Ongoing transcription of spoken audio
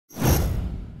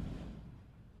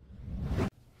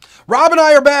Rob and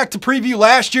I are back to preview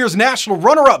last year's national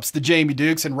runner-ups, the JMU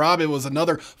Dukes. And Rob, it was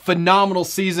another phenomenal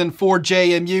season for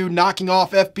JMU, knocking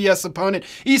off FBS opponent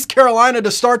East Carolina to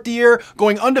start the year,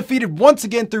 going undefeated once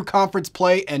again through conference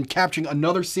play and capturing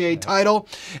another CAA title,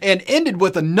 and ended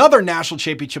with another national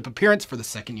championship appearance for the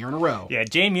second year in a row. Yeah,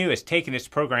 JMU has taken its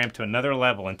program to another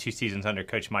level in 2 seasons under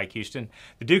Coach Mike Houston.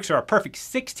 The Dukes are a perfect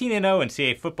 16-0 in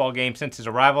CAA football games since his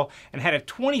arrival and had a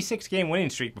 26-game winning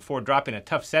streak before dropping a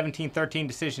tough 17-13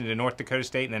 decision to North Dakota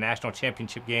State in the national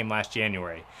championship game last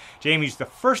January. JMU is the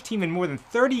first team in more than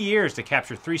 30 years to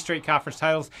capture 3 straight conference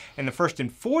titles and the first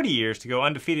in 40 years to go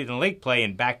undefeated in league play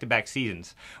in back-to-back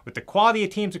seasons. With the quality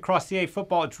of teams across CAA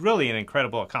football, it's really an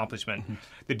incredible accomplishment.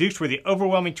 The Dukes were the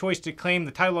overwhelming choice to claim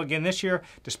the title again this year,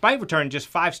 despite returning just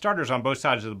 5 starters on both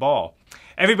sides of the ball.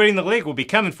 Everybody in the league will be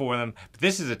coming for them, but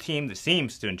this is a team that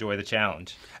seems to enjoy the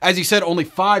challenge. As you said, only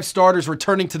 5 starters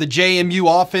returning to the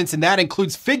JMU offense, and that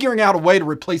includes figuring out a way to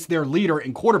replace their leader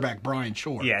and quarterback, Brian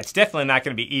Shore. Yeah, it's definitely not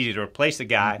going to be easy to replace a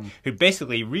guy who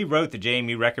basically rewrote the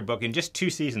JMU record book in just 2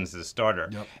 seasons as a starter,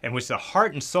 and was the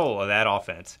heart and soul of that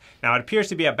offense. Now, it appears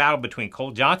to be a battle between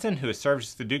Cole Johnson, who has served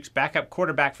as the Dukes' backup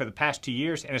quarterback for the past 2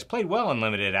 years and has played well in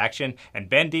limited action, and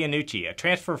Ben Dianucci, a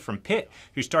transfer from Pitt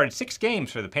who started 6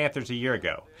 games for the Panthers a year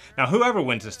ago. Now, whoever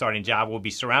wins the starting job will be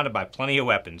surrounded by plenty of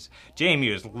weapons.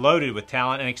 JMU is loaded with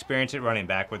talent and experience at running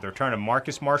back with the return of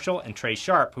Marcus Marshall and Trey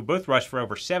Sharp, who both rushed for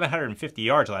over 750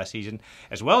 yards last season,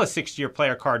 as well as 6th-year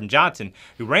player Carden Johnson,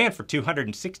 who ran for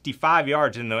 265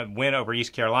 yards in the win over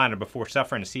East Carolina before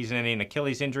suffering a season-ending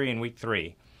Achilles injury in Week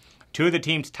 3. 2 of the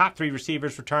team's top 3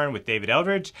 receivers returned with David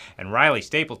Eldridge and Riley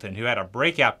Stapleton, who had a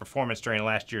breakout performance during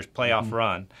last year's playoff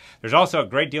run. There's also a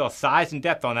great deal of size and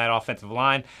depth on that offensive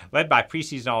line, led by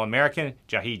preseason All-American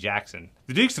Jahi Jackson.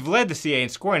 The Dukes have led the CAA in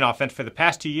scoring offense for the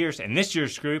past 2 years, and this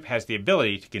year's group has the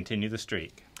ability to continue the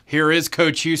streak. Here is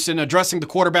Coach Houston addressing the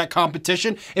quarterback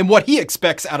competition and what he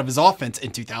expects out of his offense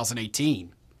in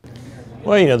 2018.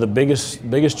 Well, you know, the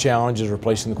biggest challenge is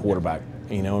replacing the quarterback.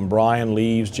 You know, and Brian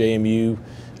leaves JMU,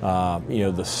 you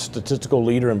know, the statistical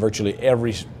leader in virtually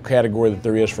every category that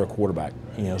there is for a quarterback.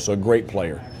 You know, so a great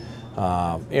player.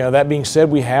 You know, that being said,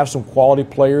 we have some quality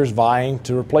players vying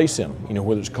to replace him. You know,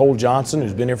 whether it's Cole Johnson,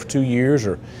 who's been here for 2 years,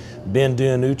 or Ben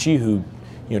Dianucci, who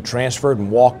transferred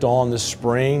and walked on this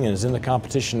spring and is in the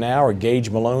competition now, or Gage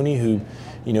Maloney, who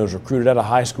was recruited out of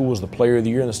high school as the Player of the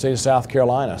Year in the state of South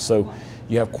Carolina. So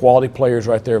you have quality players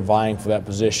right there vying for that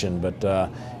position. But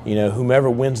whomever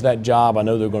wins that job, I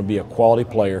know they're going to be a quality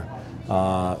player.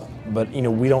 But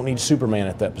we don't need Superman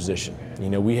at that position.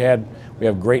 We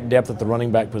have great depth at the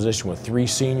running back position with 3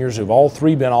 seniors who've all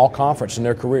 3 been all conference in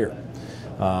their career.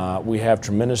 We have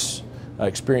tremendous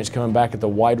experience coming back at the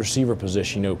wide receiver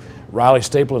position. Riley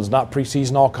Stapleton is not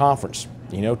preseason all conference.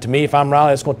 To me, if I'm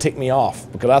Riley, that's going to tick me off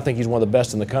because I think he's one of the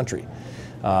best in the country.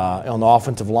 On the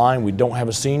offensive line, we don't have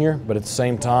a senior, but at the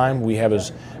same time, we have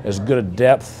as good a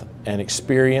depth and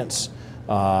experience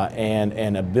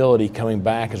and ability coming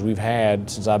back as we've had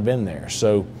since I've been there.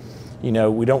 So,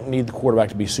 we don't need the quarterback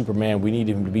to be Superman. We need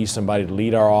him to be somebody to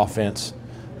lead our offense,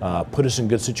 put us in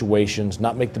good situations,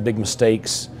 not make the big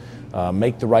mistakes,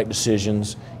 make the right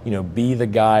decisions, be the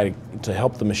guy to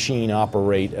help the machine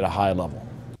operate at a high level.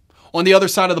 On the other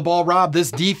side of the ball, Rob,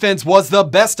 this defense was the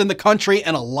best in the country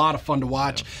and a lot of fun to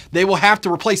watch. They will have to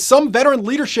replace some veteran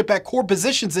leadership at core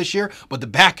positions this year, but the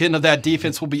back end of that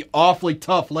defense will be awfully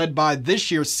tough, led by this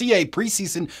year's CAA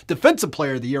preseason Defensive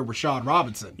Player of the Year, Rashad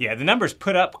Robinson. Yeah, the numbers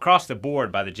put up across the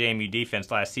board by the JMU defense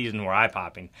last season were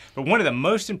eye-popping, but one of the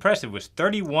most impressive was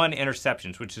 31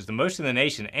 interceptions, which is the most in the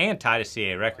nation and tied a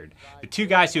CAA record. The 2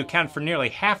 guys who accounted for nearly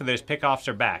half of those pickoffs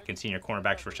are back, and senior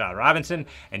cornerbacks Rashad Robinson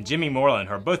and Jimmy Moreland,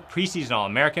 who are both preseason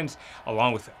All-Americans,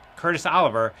 along with Curtis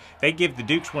Oliver. They give the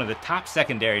Dukes one of the top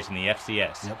secondaries in the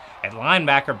FCS. At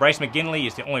linebacker, Bryce McGinley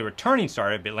is the only returning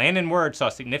starter, but Landon Word saw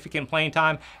significant playing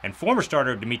time, and former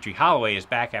starter Dimitri Holloway is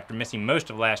back after missing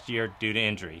most of last year due to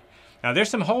injury. Now,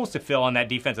 there's some holes to fill on that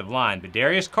defensive line, but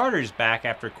Darius Carter is back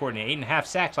after recording 8.5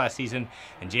 sacks last season,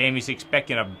 and JMU's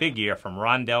expecting a big year from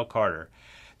Rondell Carter.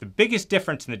 The biggest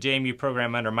difference in the JMU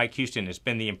program under Mike Houston has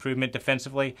been the improvement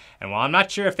defensively, and while I'm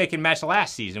not sure if they can match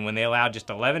last season when they allowed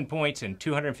just 11 points and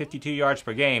 252 yards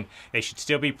per game, they should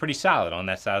still be pretty solid on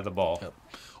that side of the ball.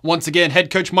 Once again,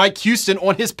 head coach Mike Houston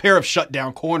on his pair of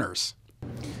shutdown corners.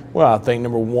 Well, I think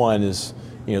number one is,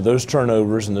 those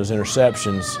turnovers and those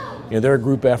interceptions, they're a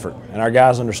group effort, and our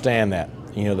guys understand that.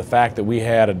 The fact that we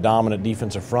had a dominant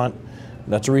defensive front,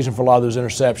 that's a reason for a lot of those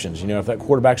interceptions. If that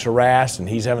quarterback's harassed and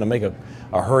he's having to make a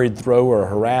hurried throw or a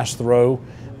harassed throw,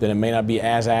 then it may not be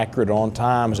as accurate on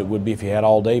time as it would be if he had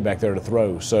all day back there to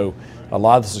throw. So a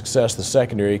lot of the success of the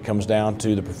secondary comes down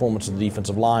to the performance of the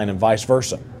defensive line and vice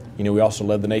versa. You know, we also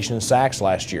led the nation in sacks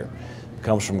last year. It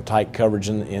comes from tight coverage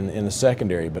in the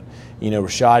secondary. But, you know,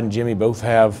 Rashad and Jimmy both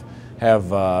have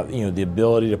you know, the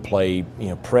ability to play, you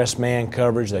know, press man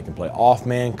coverage. They can play off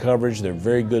man coverage. They're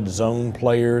very good zone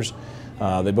players.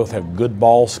 They both have good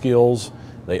ball skills.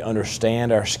 They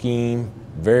understand our scheme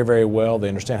very, very well. They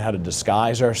understand how to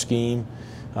disguise our scheme.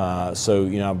 So,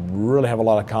 you know, I really have a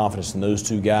lot of confidence in those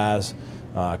two guys.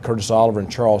 Curtis Oliver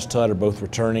and Charles Tutt are both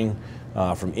returning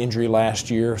from injury last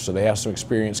year, so they have some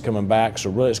experience coming back. So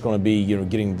really it's going to be, you know,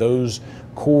 getting those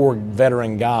core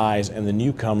veteran guys and the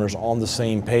newcomers on the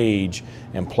same page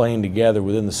and playing together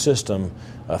within the system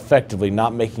effectively,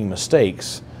 not making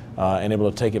mistakes, and able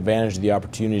to take advantage of the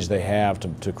opportunities they have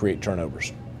to create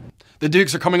turnovers. The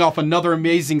Dukes are coming off another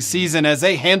amazing season as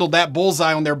they handled that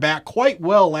bullseye on their back quite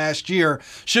well last year.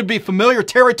 Should be familiar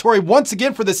territory once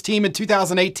again for this team in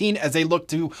 2018 as they look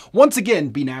to once again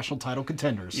be national title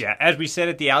contenders. Yeah, as we said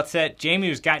at the outset,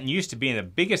 JMU's gotten used to being the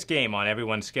biggest game on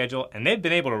everyone's schedule, and they've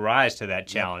been able to rise to that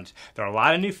challenge. There are a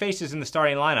lot of new faces in the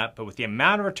starting lineup, but with the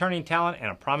amount of returning talent and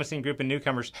a promising group of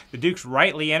newcomers, the Dukes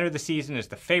rightly enter the season as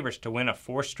the favorites to win a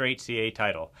 4th straight CAA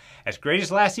title. As great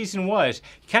as last season was,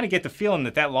 you kind of get the feeling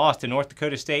that loss to North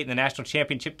Dakota State in the national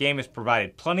championship game has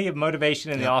provided plenty of motivation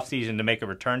in the offseason to make a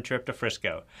return trip to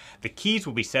Frisco. The keys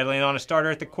will be settling on a starter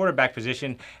at the quarterback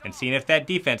position and seeing if that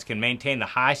defense can maintain the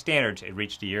high standards it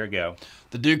reached a year ago.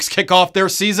 The Dukes kick off their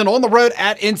season on the road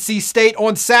at NC State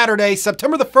on Saturday,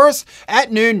 September the 1st at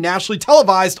noon, nationally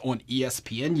televised on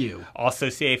ESPNU. Also,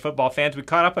 CAA football fans, we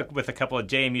caught up with a couple of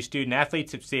JMU student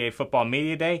athletes at CAA Football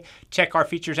Media Day. Check our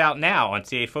features out now on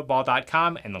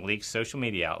CAAfootball.com and the league's social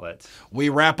media outlets. We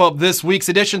wrap up this week's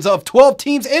editions of 12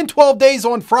 Teams in 12 Days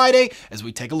on Friday as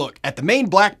we take a look at the Maine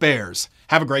Black Bears.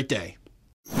 Have a great day.